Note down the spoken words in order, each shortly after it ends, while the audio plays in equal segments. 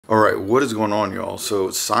All right, what is going on, y'all?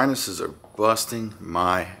 So sinuses are busting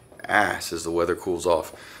my ass as the weather cools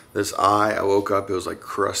off. This eye, I woke up, it was like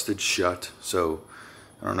crusted shut. So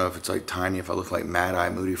I don't know if it's like tiny, if I look like Mad Eye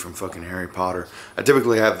Moody from fucking Harry Potter. I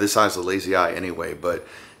typically have this eye as a lazy eye anyway, but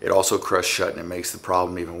it also crushed shut and it makes the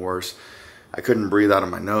problem even worse. I couldn't breathe out of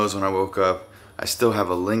my nose when I woke up. I still have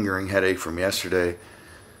a lingering headache from yesterday.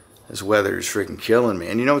 This weather is freaking killing me.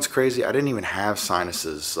 And you know what's crazy? I didn't even have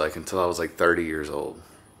sinuses like until I was like 30 years old.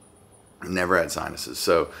 Never had sinuses.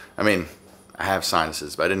 So, I mean, I have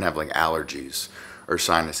sinuses, but I didn't have like allergies or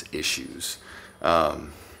sinus issues.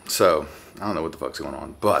 So, I don't know what the fuck's going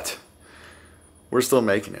on, but we're still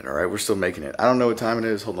making it, all right? We're still making it. I don't know what time it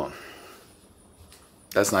is. Hold on.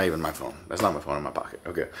 That's not even my phone. That's not my phone in my pocket.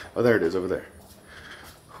 Okay. Oh, there it is over there.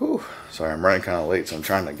 Whew. Sorry, I'm running kind of late, so I'm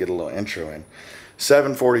trying to get a little intro in.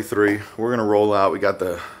 7:43. We're going to roll out. We got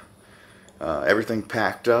the everything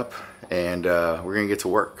packed up, and we're going to get to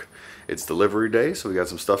work. It's delivery day, so we got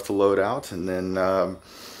some stuff to load out, and then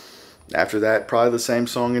after that, probably the same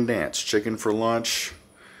song and dance. Chicken for lunch,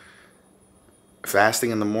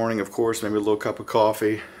 fasting in the morning, of course, maybe a little cup of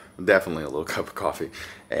coffee, definitely a little cup of coffee,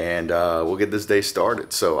 and we'll get this day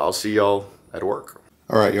started. So I'll see y'all at work.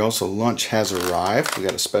 All right, y'all, so lunch has arrived. We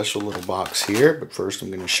got a special little box here, but first I'm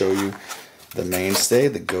going to show you the mainstay,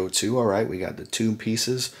 the go-to. All right, we got the 2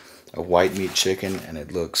 pieces of white meat chicken, and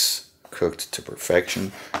it looks cooked to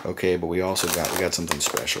perfection. Okay, but we got something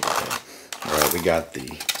special today. All right, we got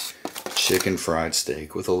the chicken fried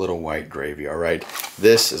steak with a little white gravy. All right,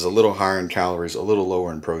 this is a little higher in calories, a little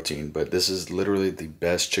lower in protein, but this is literally the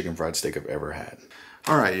best chicken fried steak I've ever had.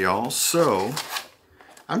 All right, y'all, so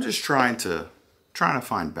I'm just trying to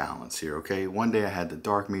find balance here. Okay, one day I had the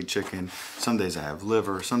dark meat chicken, some days I have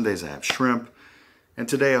liver, some days I have shrimp, and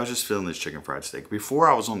today I was just feeling this chicken fried steak. Before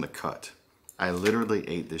I was on the cut, I literally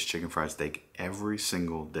ate this chicken fried steak every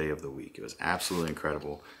single day of the week. It was absolutely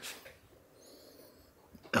incredible.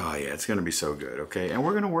 Oh yeah, it's gonna be so good, okay? And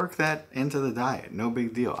we're gonna work that into the diet, no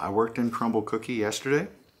big deal. I worked in crumble cookie yesterday.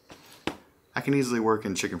 I can easily work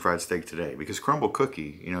in chicken fried steak today because crumble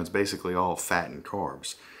cookie, you know, it's basically all fat and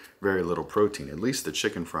carbs, very little protein. At least the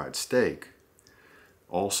chicken fried steak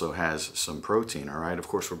also has some protein, all right? Of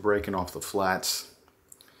course, we're breaking off the flats.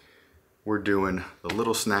 We're doing the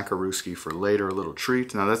little snackarooski for later, a little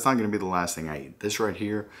treat. Now, that's not going to be the last thing I eat. This right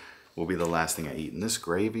here will be the last thing I eat. And this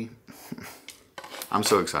gravy, I'm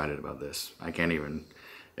so excited about this. I can't even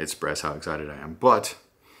express how excited I am. But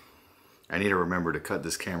I need to remember to cut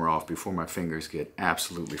this camera off before my fingers get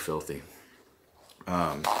absolutely filthy.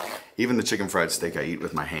 Even the chicken fried steak I eat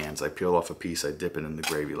with my hands. I peel off a piece, I dip it in the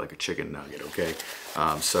gravy like a chicken nugget, okay?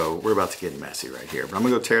 So we're about to get messy right here. But I'm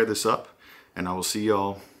going to go tear this up, and I will see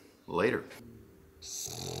y'all later.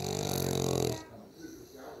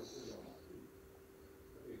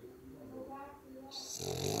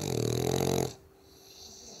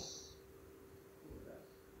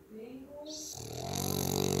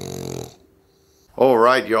 All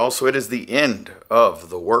right, y'all, so it is the end of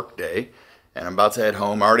the work day, and I'm about to head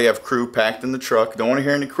home. I already have crew packed in the truck. Don't want to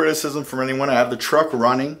hear any criticism from anyone. I have the truck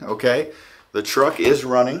running, okay? The truck is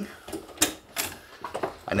running.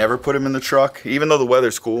 I never put him in the truck, even though the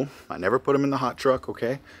weather's cool. I never put him in the hot truck,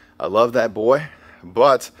 okay? I love that boy.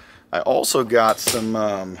 But I also got some,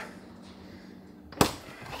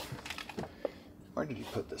 where did he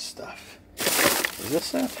put this stuff? Is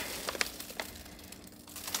this it?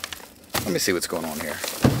 Let me see what's going on here.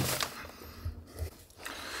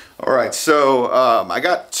 All right, so I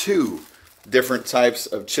got 2 different types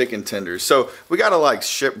of chicken tenders. So we gotta like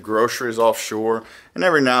ship groceries offshore, and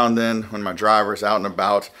every now and then when my driver's out and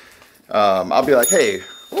about, I'll be like, hey,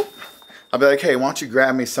 why don't you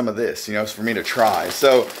grab me some of this, you know, for me to try.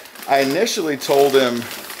 So I initially told him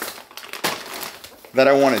that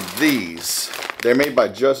I wanted these. They're made by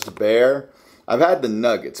Just Bear. I've had the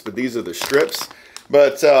nuggets, but these are the strips.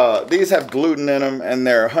 But these have gluten in them, and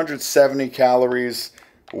they're 170 calories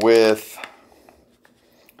with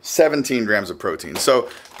 17 grams of protein. So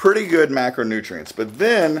pretty good macronutrients. But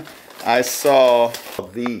then I saw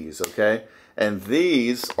these, okay? And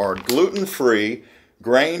these are gluten-free,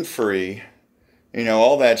 grain-free, you know,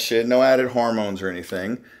 all that shit. No added hormones or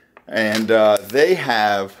anything. And they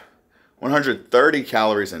have 130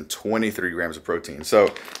 calories and 23 grams of protein.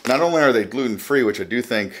 So not only are they gluten-free, which I do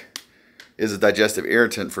think is a digestive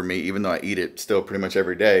irritant for me, even though I eat it still pretty much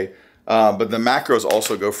every day, but the macros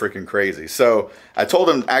also go freaking crazy. So I told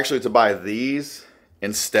him actually to buy these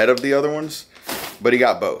instead of the other ones, but he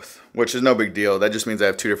got both, which is no big deal. That just means I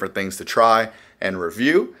have 2 different things to try and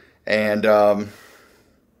review, and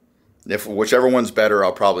if whichever one's better,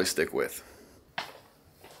 I'll probably stick with.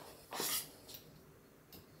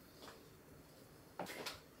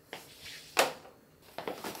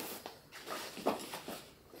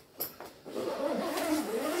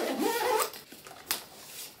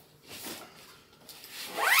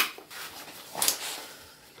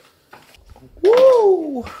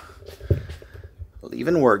 Woo!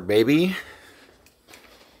 Leaving work, baby.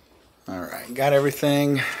 All right, got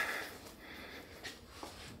everything.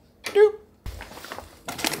 Doop.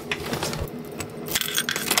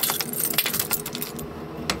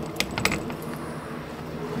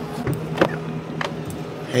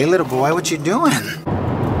 Hey, little boy, what you doing?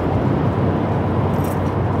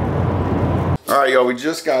 All right, y'all, we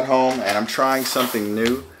just got home and I'm trying something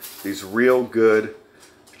new. These Real Good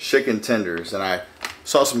chicken tenders, and I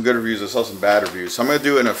saw some good reviews, I saw some bad reviews. So I'm gonna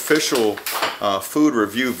do an official food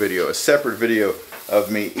review video, a separate video of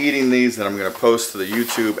me eating these that I'm gonna post to the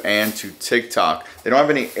YouTube and to TikTok. They don't have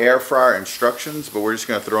any air fryer instructions, but we're just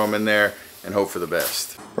gonna throw them in there and hope for the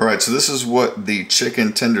best. All right, so this is what the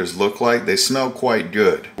chicken tenders look like. They smell quite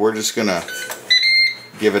good. We're just gonna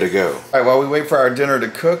give it a go. All right, while we wait for our dinner to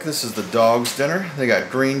cook, this is the dog's dinner. They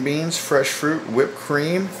got green beans, fresh fruit, whipped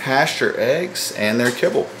cream, pasture eggs, and their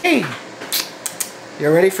kibble. Hey,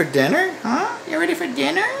 you ready for dinner? Huh? You ready for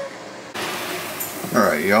dinner? All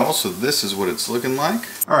right, y'all, so this is what it's looking like.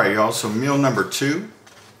 All right, y'all, so meal number 2,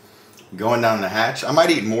 going down the hatch. I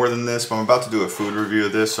might eat more than this, but I'm about to do a food review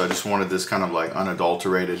of this, so I just wanted this kind of like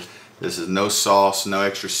unadulterated. This is no sauce, no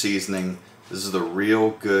extra seasoning. This is the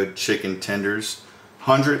Real Good chicken tenders.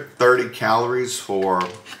 130 calories for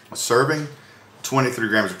a serving, 23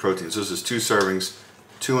 grams of protein. So this is 2 servings,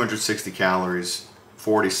 260 calories,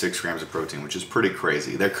 46 grams of protein, which is pretty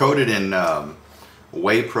crazy. They're coated in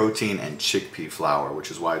whey protein and chickpea flour, which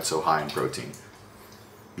is why it's so high in protein.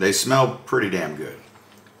 They smell pretty damn good.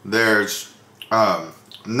 There's not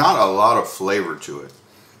a lot of flavor to it,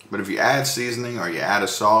 but if you add seasoning or you add a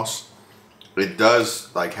sauce, it does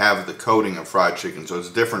like have the coating of fried chicken. So it's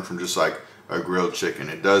different from just like a grilled chicken.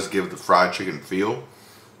 It does give the fried chicken feel.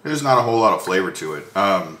 There's not a whole lot of flavor to it.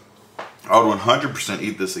 I would 100%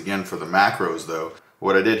 eat this again for the macros though.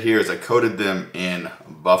 What I did here is I coated them in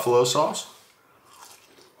buffalo sauce.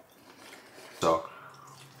 So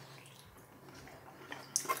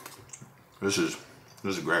this is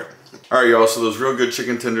great. All right, y'all, so those Real Good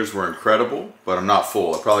chicken tenders were incredible, but I'm not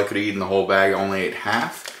full. I probably could have eaten the whole bag. I only ate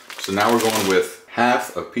half. So now we're going with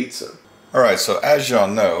half a pizza. All right, so as y'all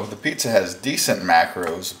know, the pizza has decent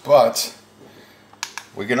macros, but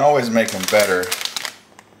we can always make them better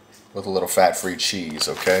with a little fat-free cheese,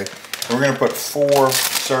 okay? We're gonna put 4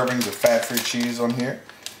 servings of fat-free cheese on here,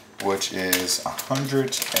 which is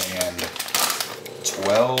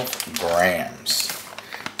 112 grams.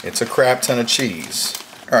 It's a crap ton of cheese.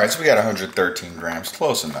 All right, so we got 113 grams,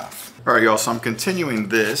 close enough. All right, y'all, so I'm continuing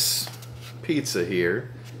this pizza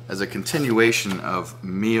here as a continuation of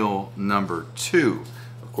meal number 2.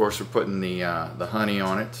 Of course, we're putting the honey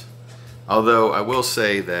on it. Although I will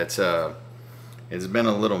say that it's been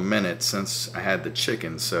a little minute since I had the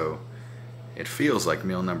chicken, so it feels like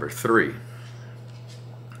meal number 3.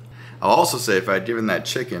 I'll also say if I'd given that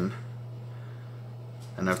chicken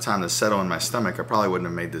enough time to settle in my stomach, I probably wouldn't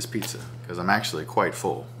have made this pizza because I'm actually quite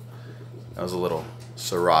full. That was a little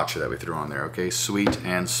sriracha that we threw on there, okay? Sweet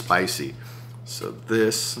and spicy. So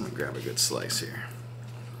this, let me grab a good slice here.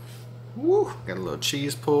 Woo, got a little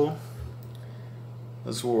cheese pull.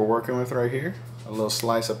 This is what we're working with right here. A little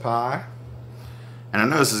slice of pie. And I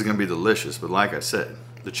know this is gonna be delicious, but like I said,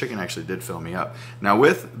 the chicken actually did fill me up. Now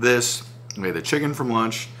with this, we had the chicken from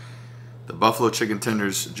lunch, the buffalo chicken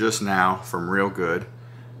tenders just now from Real Good,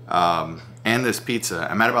 and this pizza.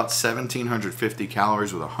 I'm at about 1,750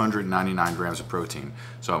 calories with 199 grams of protein.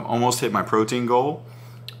 So I've almost hit my protein goal.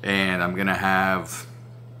 And I'm gonna have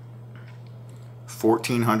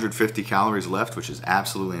 1,450 calories left, which is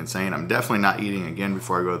absolutely insane. I'm definitely not eating again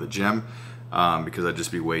before I go to the gym because I'd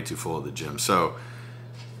just be way too full of the gym. So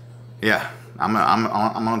yeah, I'm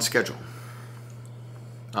on schedule.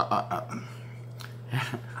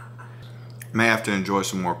 May have to enjoy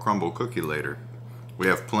some more crumble cookie later. We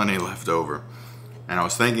have plenty left over. And I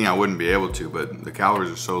was thinking I wouldn't be able to, but the calories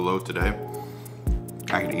are so low today,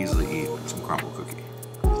 I could easily eat some crumble cookie.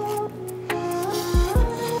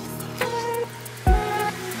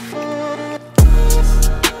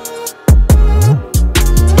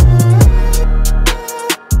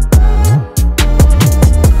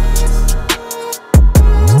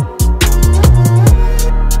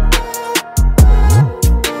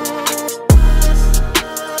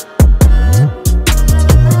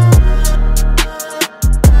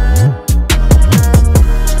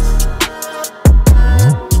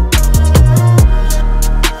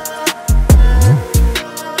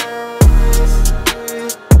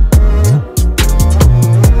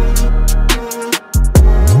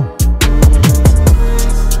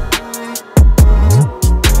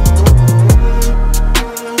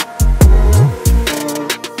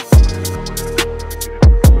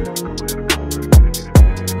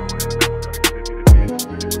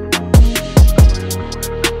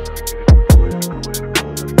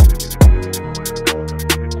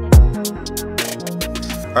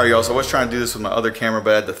 y'all, so I was trying to do this with my other camera,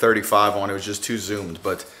 but I had the 35 on. It was just too zoomed.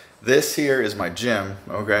 But this here is my gym,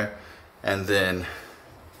 okay? And then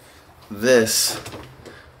this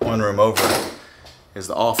one room over is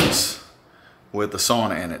the office with the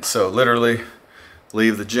sauna in it. So literally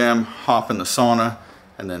leave the gym, hop in the sauna,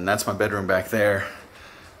 and then that's my bedroom back there.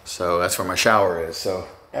 So that's where my shower is. So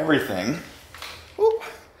everything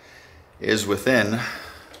is within,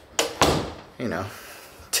 you know,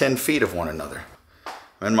 10 feet of one another.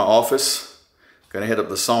 I'm in my office, gonna hit up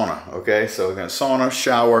the sauna, okay? So we're gonna sauna,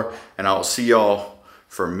 shower, and I'll see y'all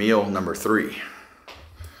for meal number 3.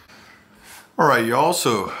 All right, y'all,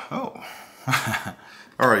 so, all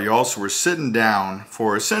right, y'all, so we're sitting down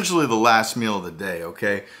for essentially the last meal of the day,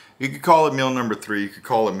 okay? You could call it meal number 3, you could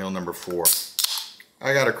call it meal number 4.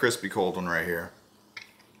 I got a crispy cold one right here.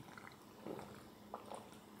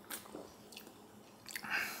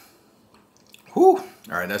 Whew.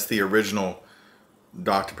 All right, that's the original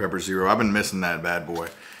Dr. Pepper Zero. I've been missing that bad boy.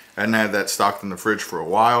 I hadn't had that stocked in the fridge for a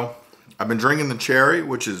while. I've been drinking the cherry,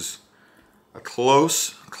 which is a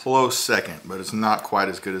close second, but it's not quite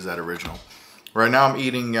as good as that original. Right now I'm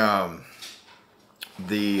eating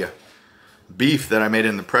the beef that I made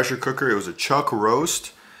in the pressure cooker. It was a chuck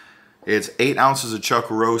roast. It's 8 ounces of chuck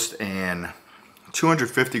roast and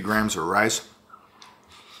 250 grams of rice.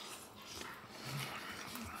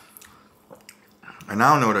 And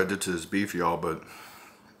I don't know what I did to this beef, y'all, but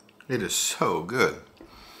it is so good.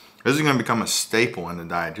 This is going to become a staple in the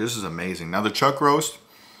diet. This is amazing. Now the chuck roast,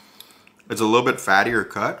 it's a little bit fattier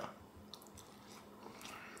cut.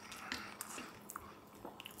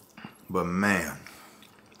 But man,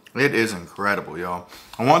 it is incredible, y'all.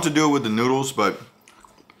 I want to do it with the noodles, but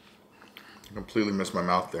I completely missed my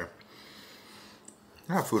mouth there.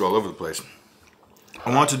 I got food all over the place.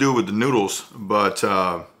 I want to do it with the noodles, but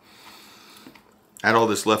I had all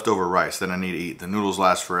this leftover rice that I need to eat. The noodles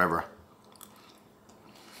last forever.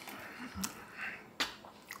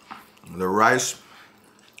 The rice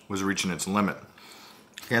was reaching its limit.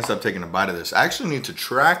 Can't stop taking a bite of this. I actually need to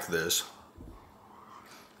track this.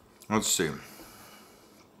 Let's see.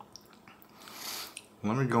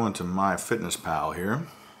 Let me go into my Fitness Pal here.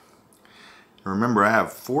 Remember, I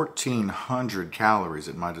have 1,400 calories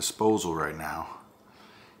at my disposal right now.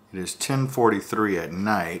 It is 10:43 at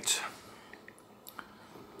night.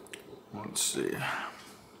 Let's see.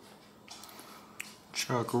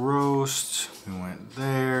 Chuck roast. We went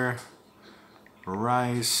there.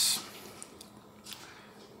 Rice.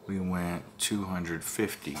 We went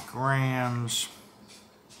 250 grams.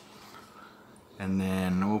 And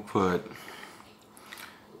then we'll put,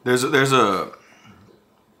 there's a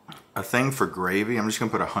thing for gravy. I'm just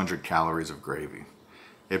gonna put 100 calories of gravy.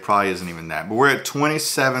 It probably isn't even that, but we're at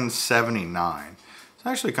 27.79. It's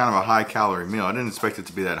actually kind of a high calorie meal. I didn't expect it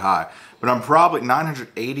to be that high, but I'm probably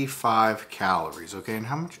 985 calories. Okay, and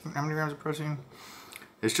how many grams of protein?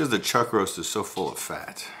 It's just the chuck roast is so full of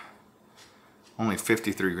fat. Only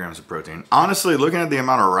 53 grams of protein. Honestly, looking at the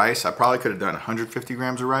amount of rice, I probably could have done 150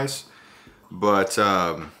 grams of rice. But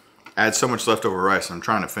I had so much leftover rice, I'm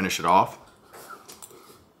trying to finish it off.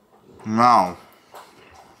 Now,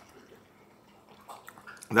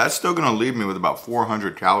 that's still going to leave me with about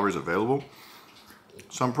 400 calories available.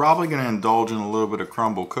 So I'm probably going to indulge in a little bit of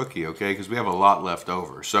crumble cookie, okay? Because we have a lot left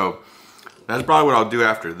over. So that's probably what I'll do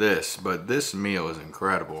after this. But this meal is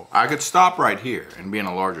incredible. I could stop right here and be in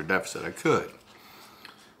a larger deficit. I could.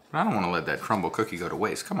 But I don't want to let that crumble cookie go to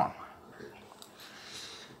waste. Come on.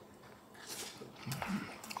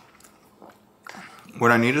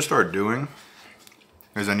 What I need to start doing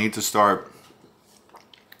is I need to start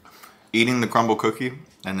eating the crumble cookie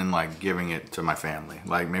and then like giving it to my family.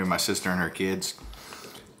 Like maybe my sister and her kids.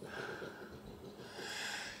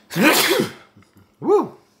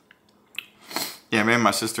 Woo! Yeah, maybe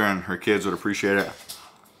my sister and her kids would appreciate it.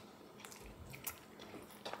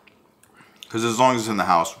 Because as long as it's in the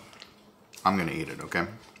house, I'm gonna eat it, okay?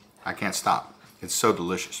 I can't stop. It's so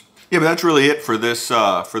delicious. Yeah, but that's really it for this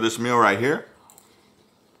meal right here.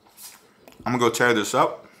 I'm gonna go tear this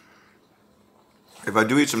up. If I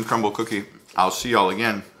do eat some crumble cookie, I'll see y'all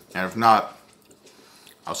again. And if not,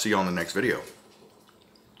 I'll see y'all in the next video.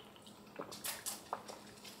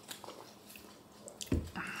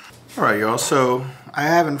 All right, y'all, so I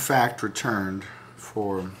have in fact returned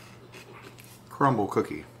for crumble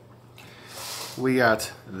cookie. We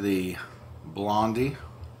got the Blondie.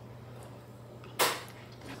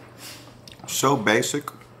 So basic,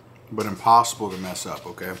 but impossible to mess up,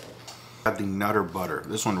 okay? Got the Nutter Butter.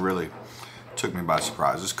 This one really took me by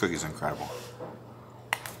surprise. This cookie's incredible.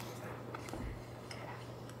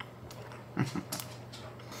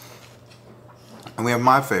 And we have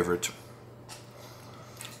my favorite,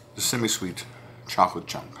 the semi-sweet chocolate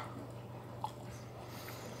chunk.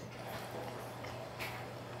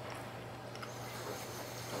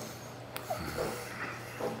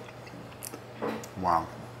 Wow.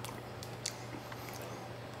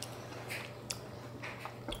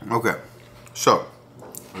 Okay, so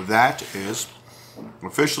that is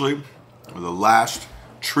officially the last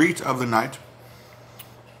treat of the night.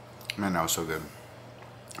 Man, that was so good.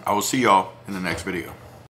 I will see y'all in the next video.